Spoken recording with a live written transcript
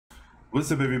What's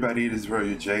up everybody, it is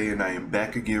Royal J and I am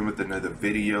back again with another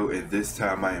video, and this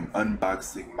time I am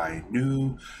unboxing my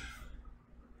new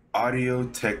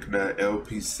Audio-Technica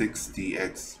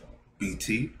LP6DX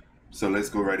BT. So let's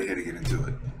go right ahead and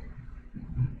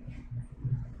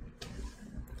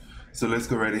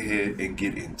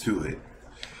get into it.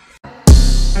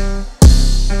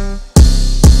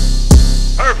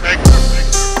 Perfect.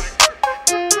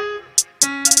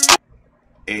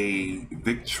 A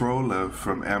Victrola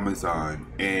from Amazon,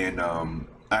 and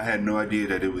I had no idea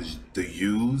that it was the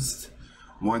used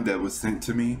one that was sent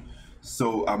to me.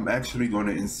 So I'm actually going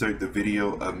to insert the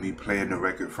video of me playing the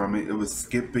record from it. It was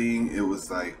skipping, it was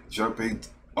like jumping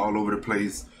all over the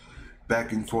place,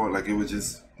 back and forth, like it was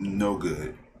just no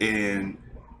good. And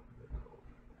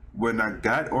when I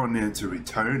got on there to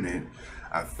return it,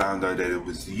 I found out that it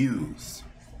was used.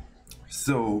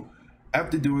 So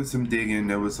after doing some digging,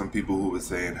 there was some people who were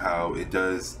saying how it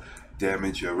does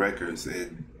damage your records,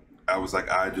 and I was like,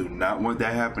 I do not want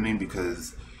that happening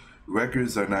because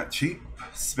records are not cheap,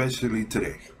 especially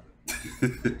today.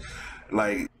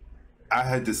 Like, I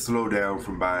had to slow down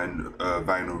from buying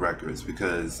vinyl records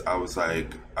because I was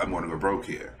like, I'm gonna go broke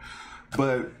here.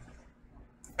 But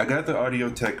I got the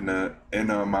Audio-Technica,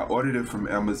 and I ordered it from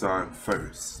Amazon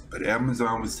first, but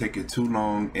Amazon was taking too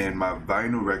long and my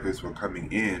vinyl records were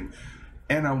coming in,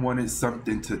 and I wanted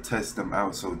something to test them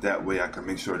out so that way I can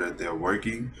make sure that they're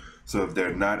working. So if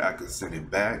they're not, I can send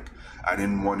it back. I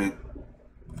didn't want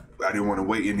to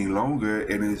wait any longer,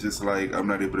 and it's just like I'm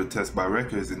not able to test my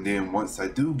records. And then once I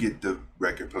do get the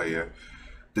record player,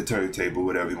 the turntable,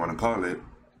 whatever you want to call it,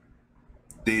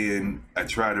 then I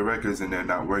try the records and they're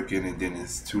not working, and then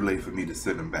it's too late for me to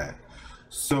send them back.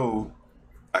 So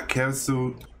I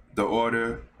canceled the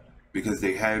order because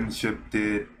they hadn't shipped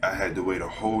it. I had to wait a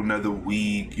whole nother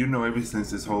week. You know, ever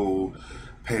since this whole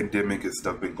pandemic and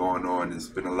stuff been going on, there's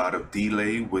been a lot of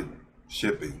delay with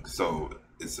shipping. So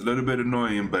it's a little bit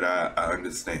annoying, but I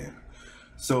understand.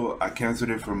 So I canceled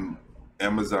it from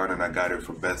Amazon and I got it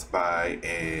from Best Buy,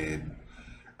 and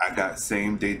I got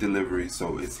same day delivery,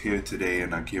 so it's here today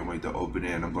and I can't wait to open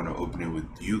it, and I'm going to open it with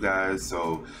you guys.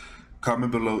 So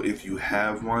comment below if you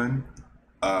have one,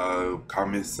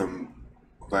 comment some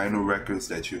vinyl records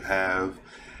that you have,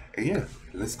 and yeah,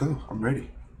 let's go. I'm ready.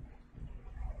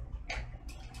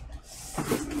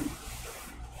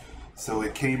 So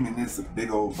it came in this big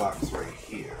old box right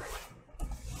here.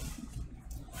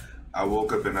 I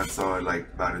woke up and I saw it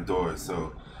like by the door.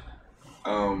 So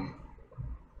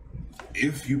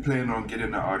if you plan on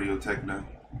getting the Audio-Technica,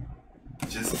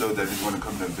 just know that it's going to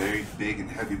come in a very big and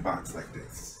heavy box like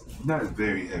this. Not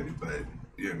very heavy, but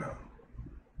you know,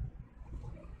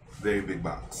 very big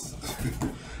box.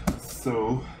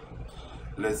 So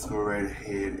let's go right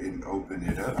ahead and open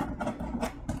it up.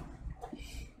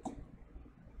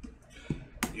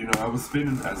 You know, I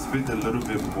spent a little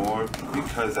bit more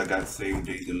because I got same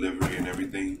day delivery and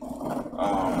everything.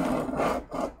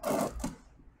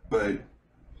 But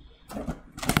you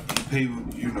pay,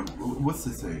 you know, what's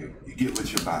the saying? You get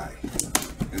what you buy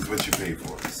is what you pay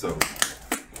for. So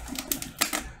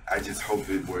I just hope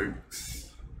it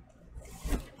works.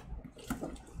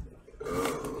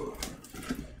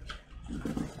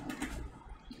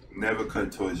 Never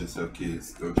cut towards yourself,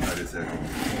 kids. Don't try this at home.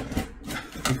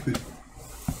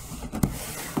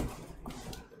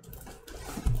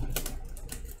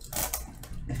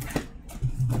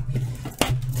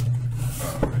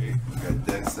 Alright, got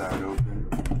that side open.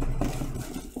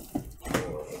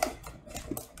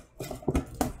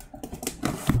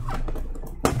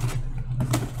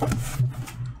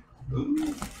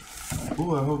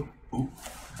 Ooh, I hope. Ooh.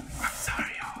 I'm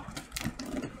sorry, y'all.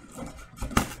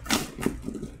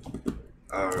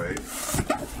 Alright. So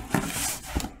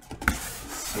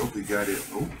we got it.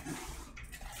 Oh.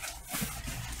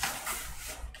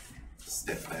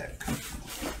 Step back.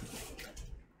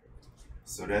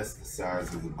 So that's the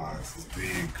size of the box. It's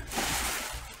big.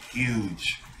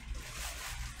 Huge.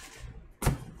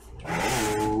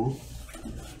 Oh.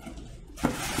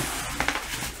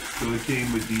 So it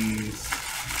came with these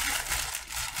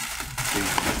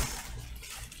things.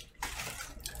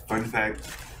 Fun fact,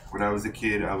 when I was a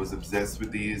kid, I was obsessed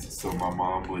with these, so my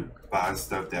mom would buy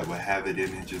stuff that would have it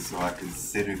in it just so I could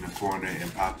sit in the corner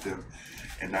and pop them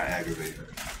and not aggravate her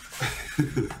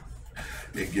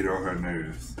and get on her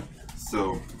nerves.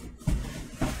 So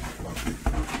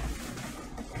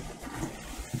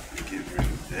get rid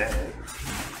of that,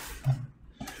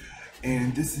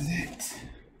 and this is it.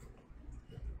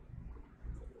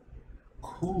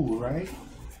 Cool, right?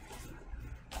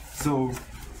 So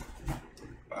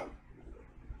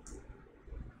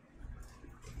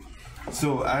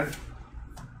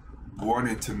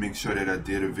wanted to make sure that I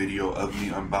did a video of me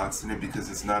unboxing it, because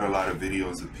it's not a lot of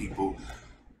videos of people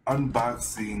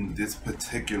unboxing this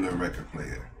particular record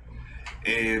player.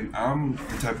 And I'm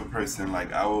the type of person,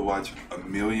 like, I will watch a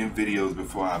million videos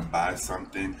before I buy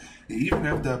something. And even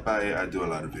after I buy it, I do a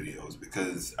lot of videos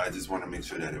because I just want to make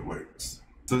sure that it works.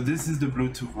 So this is the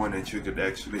Bluetooth one that you could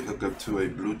actually hook up to a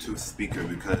Bluetooth speaker,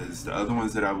 because the other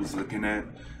ones that I was looking at,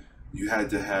 you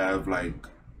had to have like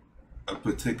a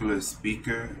particular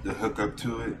speaker to hook up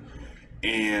to it.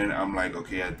 And I'm like,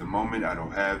 okay, at the moment I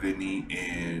don't have any,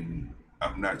 and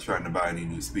I'm not trying to buy any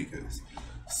new speakers.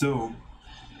 So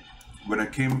when I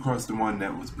came across the one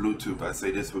that was Bluetooth, I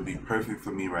say this would be perfect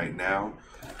for me right now,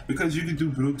 because you can do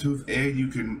Bluetooth and you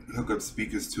can hook up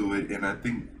speakers to it. And I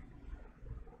think,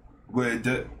 well,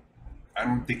 I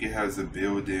don't think it has a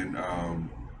built-in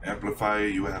amplifier.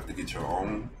 You would have to get your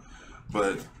own,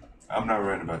 but I'm not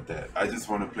worried about that. I just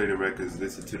want to play the records,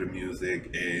 listen to the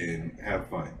music, and have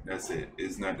fun. That's it.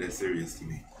 It's not that serious to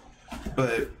me.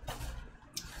 But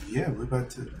yeah, we're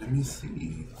about to, let me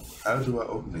see. How do I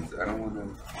open this? I don't want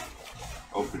to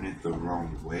open it the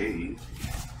wrong way.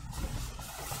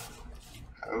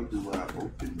 How do I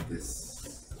open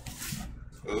this?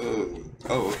 Oh,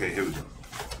 okay, here we go.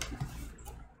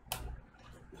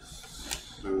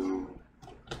 So,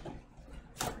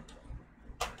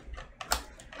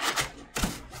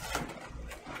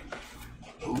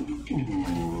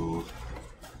 ooh.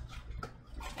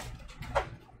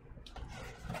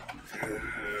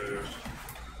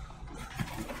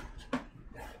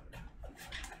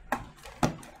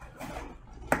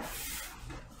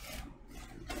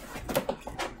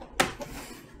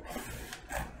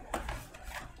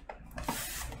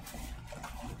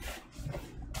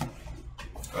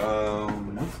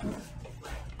 What's that?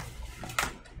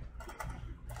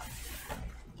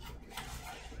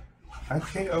 I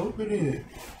can't open it.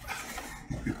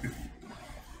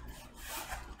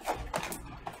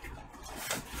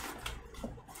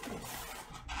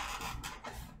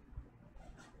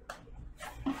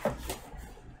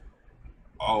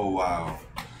 Oh wow.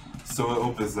 So it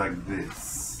opens like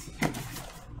this.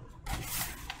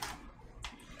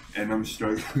 And I'm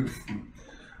struggling.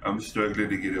 I'm struggling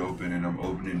to get it open, and I'm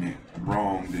opening it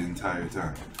wrong the entire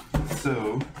time.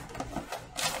 So,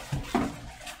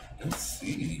 let's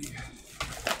see.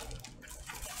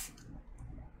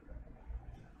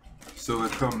 So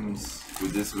it comes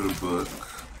with this little book,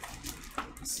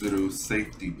 this little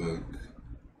safety book,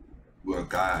 well,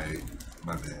 guide,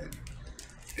 my bad.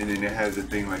 And then it has a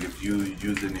thing like, if you're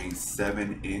using a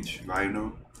 7-inch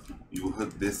vinyl, you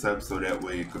hook this up so that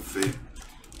way it could fit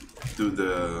through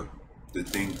the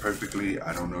thing perfectly.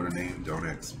 I don't know the name, don't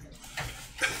ask me.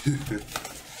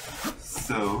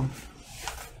 So,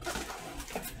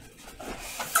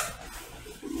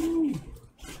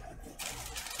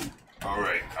 all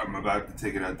right, I'm about to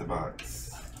take it out the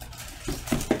box.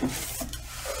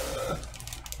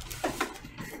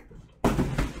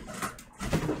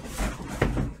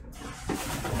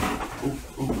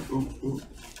 Ooh.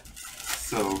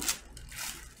 So,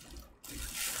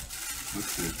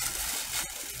 what's this?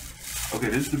 Okay,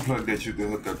 this is the plug that you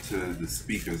can hook up to the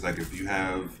speakers. Like if you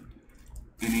have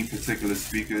any particular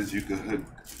speakers, you can hook,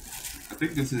 I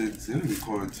think this is auxiliary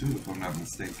cord too, if I'm not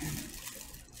mistaken.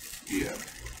 Yeah,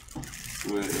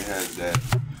 so it has that.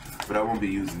 But I won't be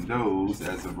using those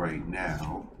as of right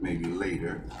now, maybe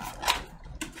later.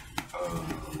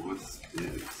 What's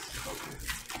this? Okay.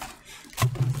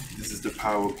 This is the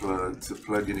power plug to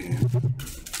plug it in.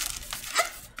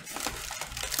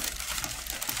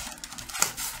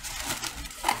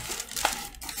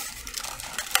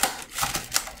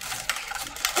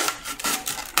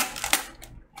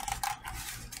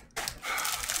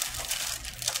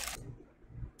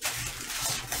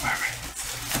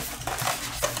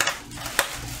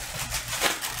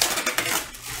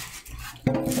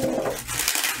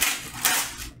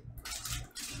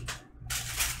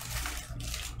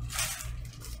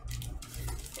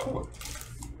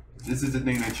 This is the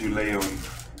thing that you lay on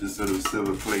this little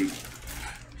silver plate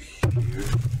here.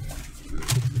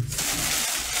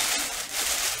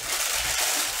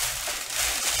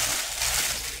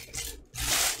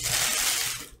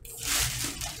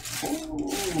 Oh,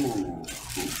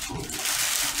 cool.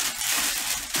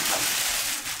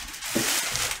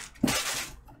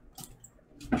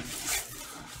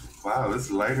 Wow, it's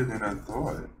lighter than I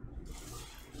thought.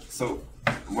 So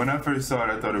when I first saw it,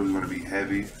 I thought it was going to be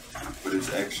heavy, but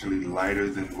it's actually lighter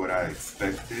than what I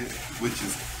expected, which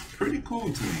is pretty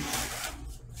cool to me.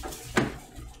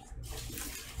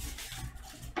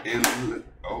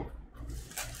 Oh,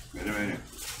 wait a minute.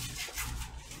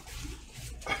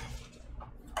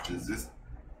 Is this?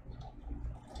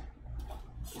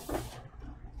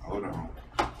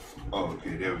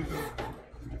 Okay, there we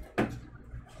go.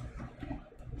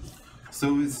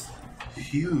 So it's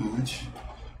huge,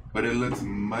 but it looks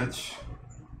much.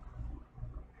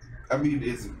 I mean,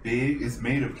 it's big. It's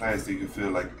made of plastic. You feel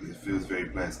like it feels very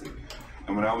plastic.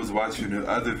 And when I was watching the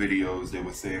other videos, they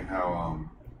were saying how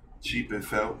cheap it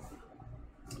felt.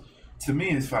 To me,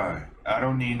 it's fine. I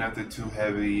don't need nothing too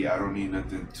heavy. I don't need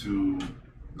nothing too,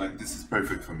 like, this is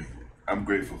perfect for me. I'm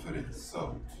grateful for this.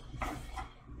 So,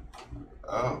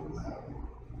 oh wow.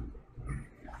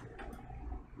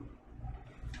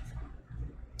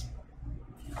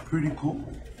 Pretty cool.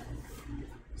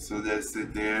 So that's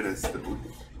it there. That's the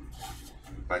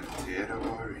like tear up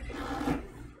already.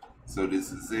 So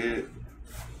this is it.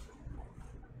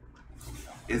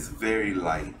 It's very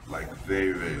light, like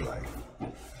very, very light.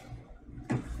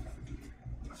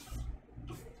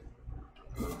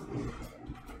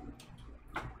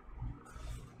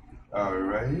 All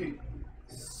right.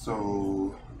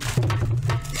 So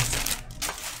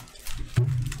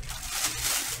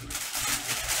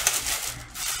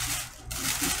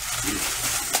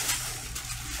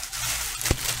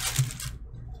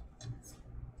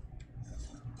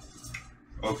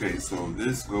okay, so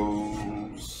this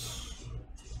goes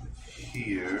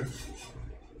here.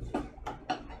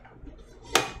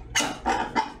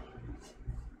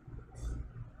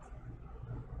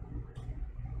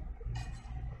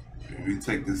 We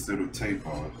take this little tape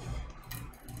off.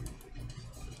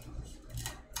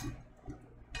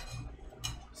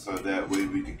 So that way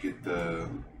we can get the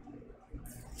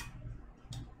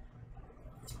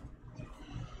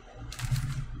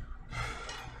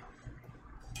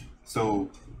so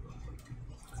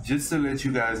just to let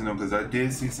you guys know, because I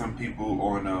did see some people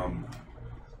on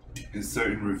in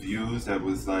certain reviews that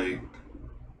was like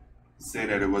say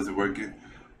that it wasn't working,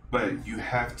 but you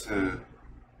have to,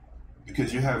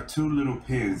 because you have two little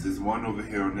pins. There's one over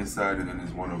here on this side and then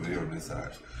there's one over here on this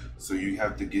side. So you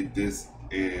have to get this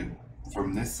in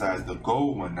from this side, the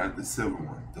gold one, not the silver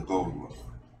one, the gold one.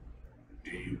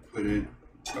 And you put it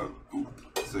up,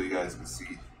 so you guys can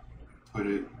see, put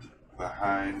it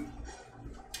behind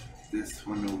this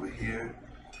one over here,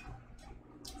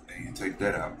 and you take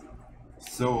that out.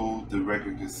 So the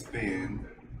record can spin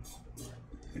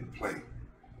and play.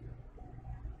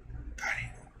 Got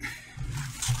it.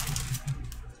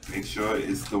 Make sure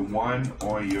it's the one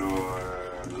on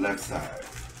your left side.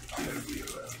 Yeah, it'll be your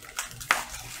left.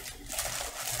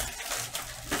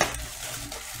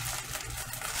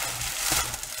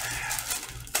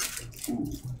 Ooh.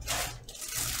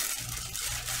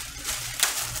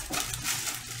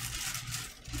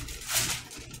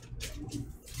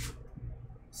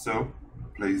 So,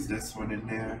 place this one in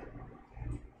there.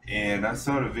 And I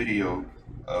saw the video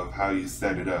of how you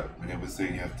set it up, and it was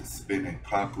saying you have to spin it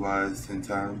clockwise 10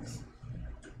 times.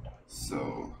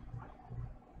 So,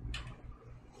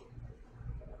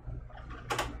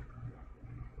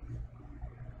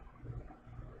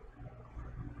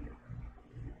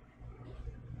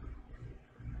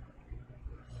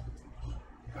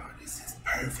 oh, this is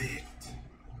perfect.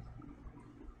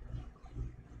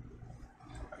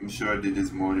 I'm sure I did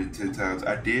this more than 10 times.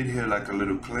 I did hear like a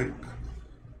little click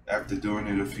after doing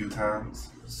it a few times,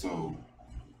 so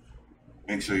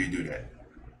make sure you do that.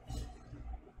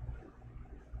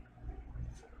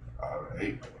 All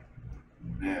right,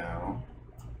 now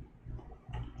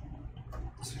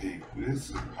take this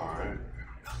apart.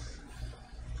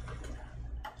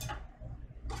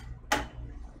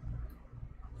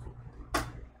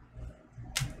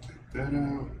 Take that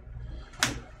out.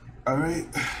 All right.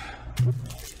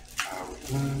 Power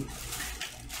plug.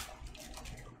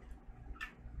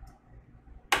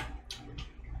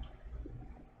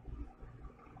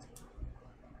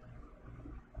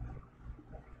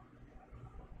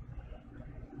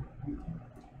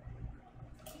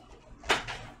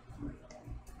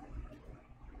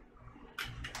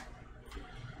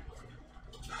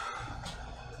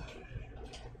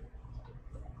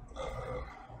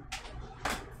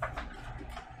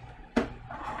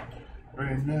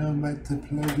 Right now, I'm about to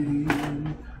plug it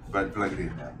in. About to plug it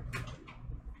in now.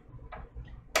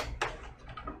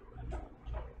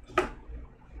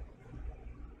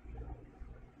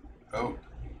 Oh.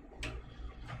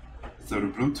 So the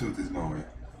Bluetooth is going.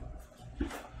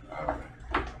 Alright.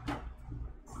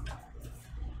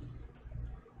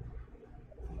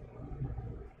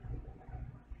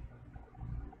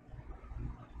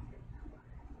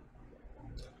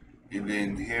 And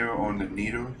then here on the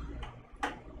needle,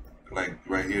 like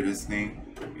right here, this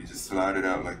thing, you just slide it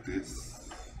out like this.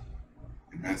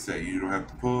 And that's it. You don't have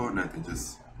to pull, nothing,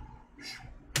 just.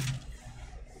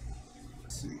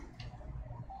 Let's see.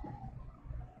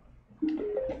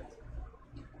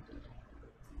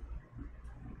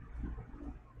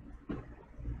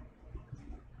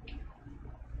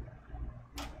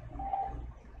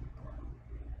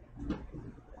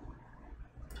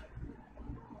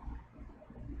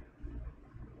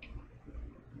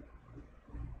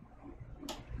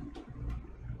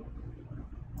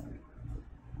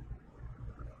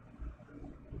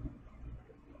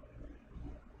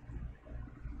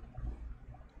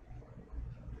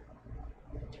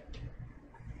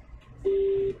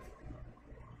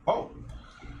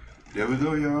 There we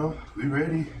go, y'all. We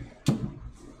ready.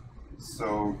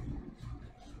 So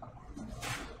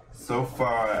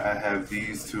far I have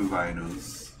these two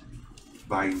vinyl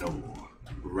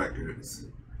records.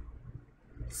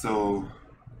 So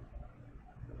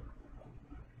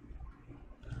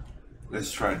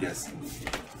let's try Destiny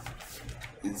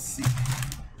and see.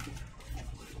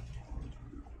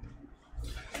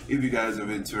 If you guys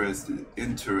are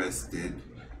interested,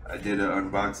 I did an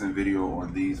unboxing video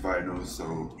on these vinyls,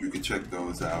 so you can check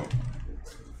those out.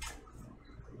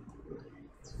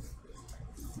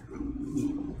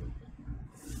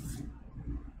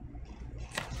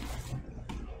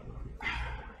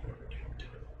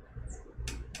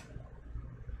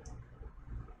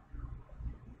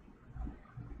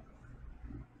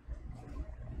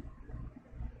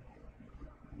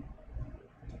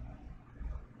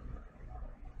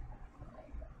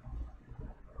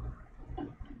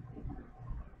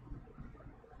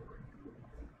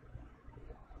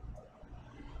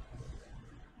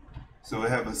 So I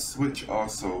have a switch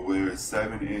also where it's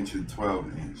 7-inch and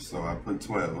 12-inch. So I put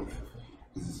 12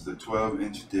 because this is a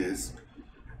 12-inch disc.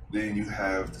 Then you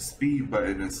have the speed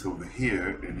button that's over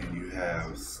here, and then you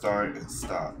have start and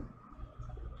stop.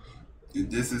 And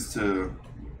this is to,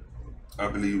 I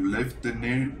believe, lift the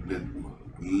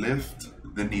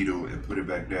needle and put it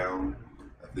back down,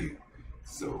 I think.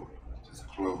 So just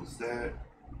close that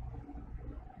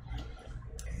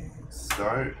and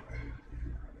start.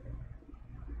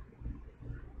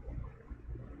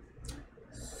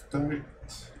 Start.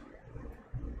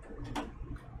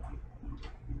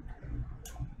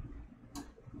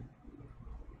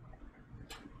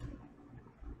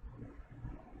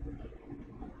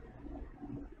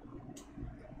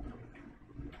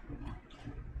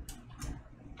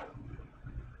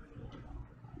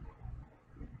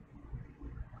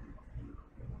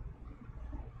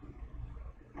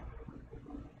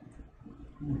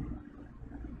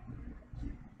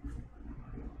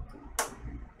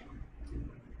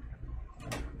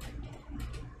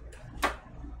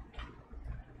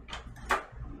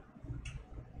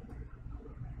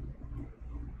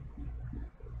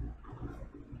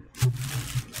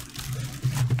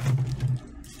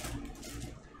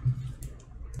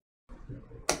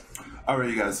 All right,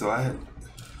 you guys. So I had.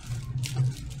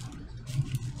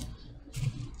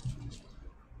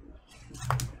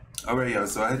 Alright, y'all,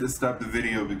 so I had to stop the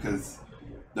video because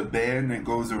the band that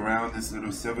goes around this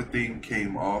little silver thing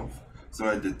came off. So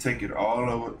I had to take it all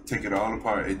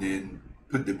apart and then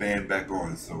put the band back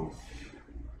on. So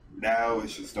now it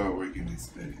should start working and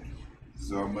spinning.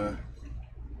 So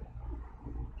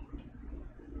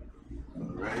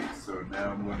alright, so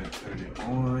now I'm gonna turn it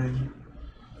on.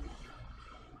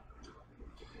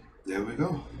 There we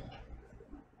go.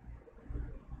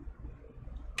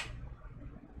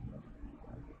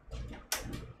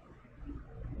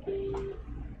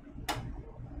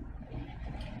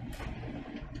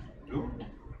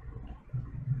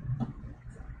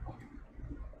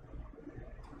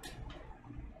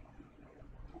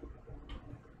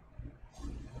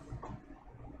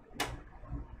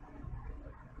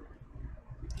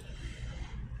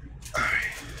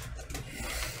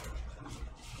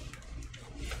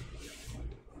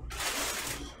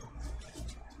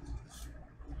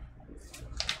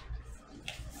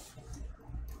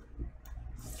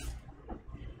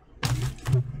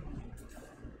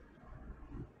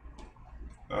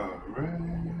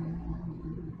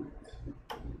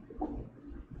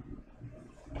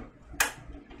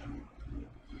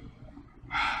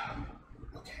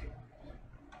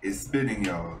 It's spinning,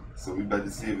 y'all. So we about to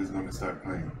see if it's gonna start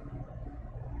playing.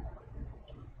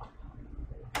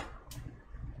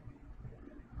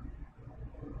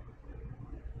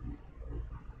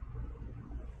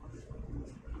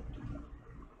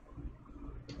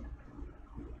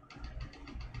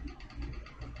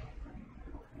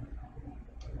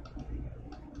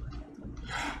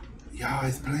 Y'all,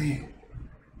 it's playing.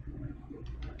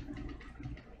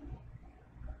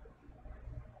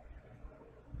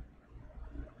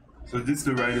 So this is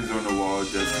the Writers on the Wall,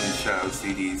 Destiny's Child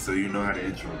CD, so you know how the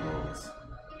intro goes.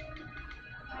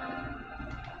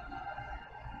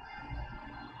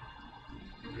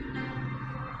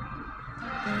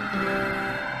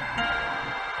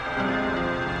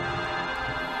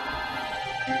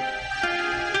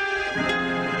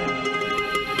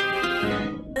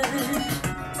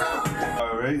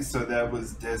 Alright, so that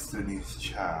was Destiny's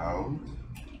Child.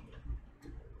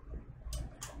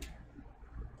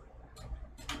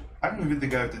 I don't even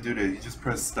think I have to do that. You just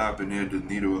press stop and then the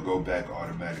needle will go back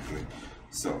automatically.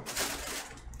 So,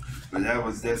 but that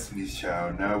was Destiny's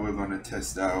Child. Now we're gonna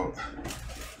test out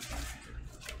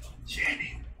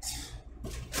Janet.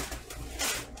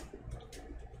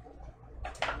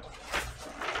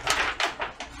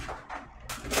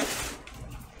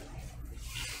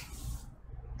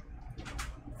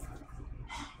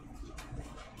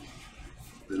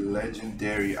 the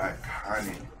legendary,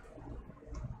 iconic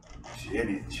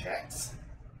Janet Jackson.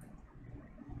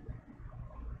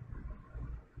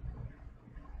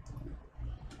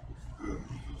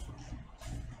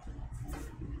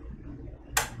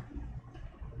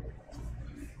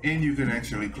 And you can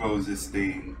actually close this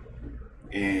thing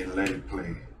and let it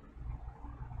play.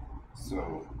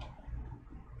 So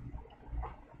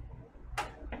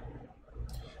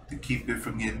to keep it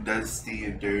from getting dusty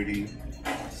and dirty.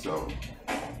 So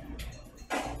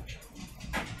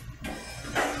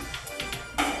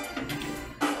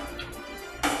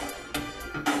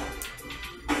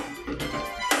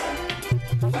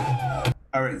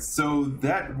all right, so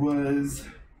that was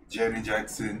Janet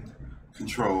Jackson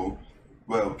Control.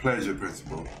 Well, Pleasure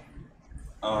Principle.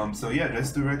 So yeah,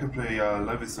 that's the record player, y'all.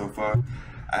 Love it so far.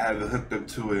 I have it hooked up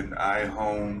to an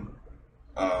iHome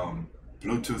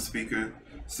Bluetooth speaker.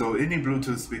 So any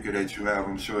Bluetooth speaker that you have,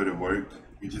 I'm sure it'll work.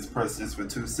 You just press this for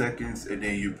 2 seconds and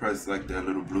then you press like that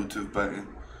little Bluetooth button,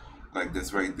 like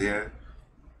this right there.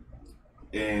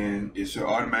 And it should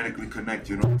automatically connect.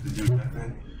 You don't have to do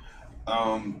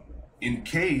nothing. In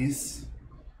case,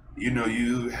 you know,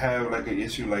 you have like an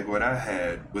issue like what I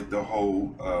had with the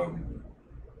whole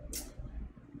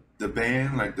the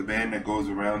band, like the band that goes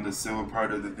around the silver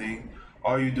part of the thing,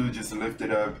 all you do is just lift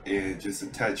it up and just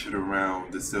attach it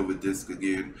around the silver disc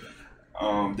again.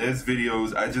 There's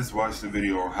videos, I just watched the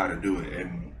video on how to do it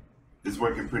and it's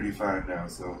working pretty fine now.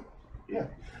 So yeah,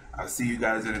 I'll see you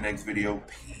guys in the next video.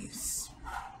 Peace.